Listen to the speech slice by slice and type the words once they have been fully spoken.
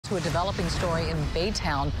to a developing story in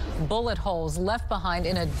Baytown. Bullet holes left behind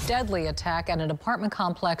in a deadly attack at an apartment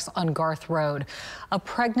complex on Garth Road. A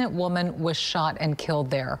pregnant woman was shot and killed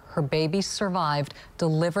there. Her baby survived,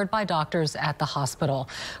 delivered by doctors at the hospital.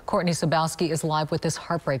 Courtney Sabowski is live with this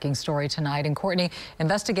heartbreaking story tonight. And Courtney,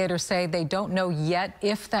 investigators say they don't know yet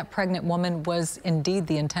if that pregnant woman was indeed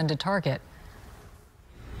the intended target.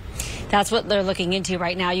 That's what they're looking into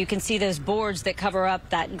right now. You can see those boards that cover up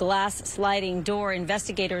that glass sliding door.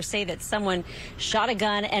 Investigators say that someone shot a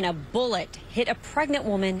gun and a bullet hit a pregnant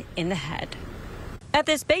woman in the head. At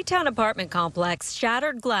this Baytown apartment complex,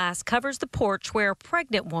 shattered glass covers the porch where a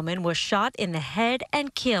pregnant woman was shot in the head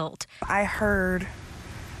and killed. I heard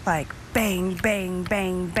like bang, bang,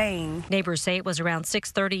 bang, bang. Neighbors say it was around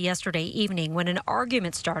 6:30 yesterday evening when an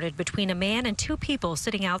argument started between a man and two people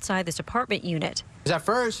sitting outside this apartment unit. At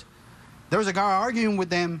first, there was a guy arguing with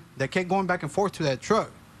them that kept going back and forth to that truck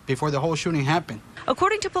before the whole shooting happened.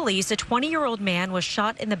 According to police, a 20-year-old man was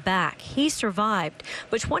shot in the back. He survived,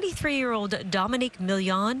 but 23-year-old Dominique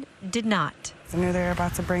Million did not. I knew they were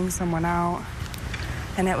about to bring someone out,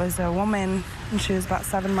 and it was a woman, and she was about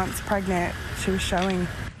 7 months pregnant. She was showing.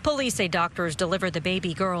 Police say doctors delivered the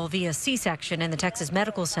baby girl via C-section in the Texas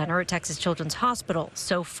Medical Center at Texas Children's Hospital.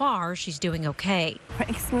 So far, she's doing okay. It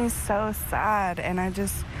makes me so sad, and I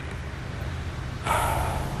just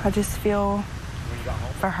feel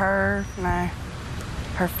for her and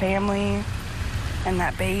her family and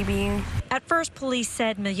that baby. At first, police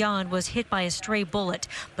said Million was hit by a stray bullet,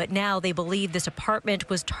 but now they believe this apartment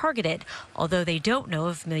was targeted, although they don't know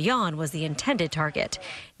if Million was the intended target.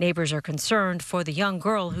 Neighbors are concerned for the young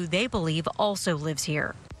girl who they believe also lives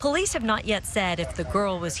here. Police have not yet said if the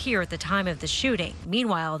girl was here at the time of the shooting.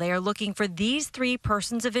 Meanwhile, they are looking for these three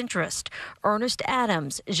persons of interest: Ernest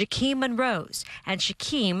Adams, Jakeem Monrose, and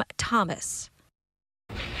Shakeem Thomas.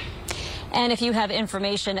 And if you have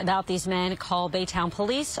information about these men, call Baytown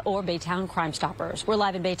Police or Baytown Crime Stoppers. We're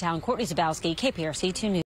live in Baytown. Courtney Zabowski, KPRC 2 News.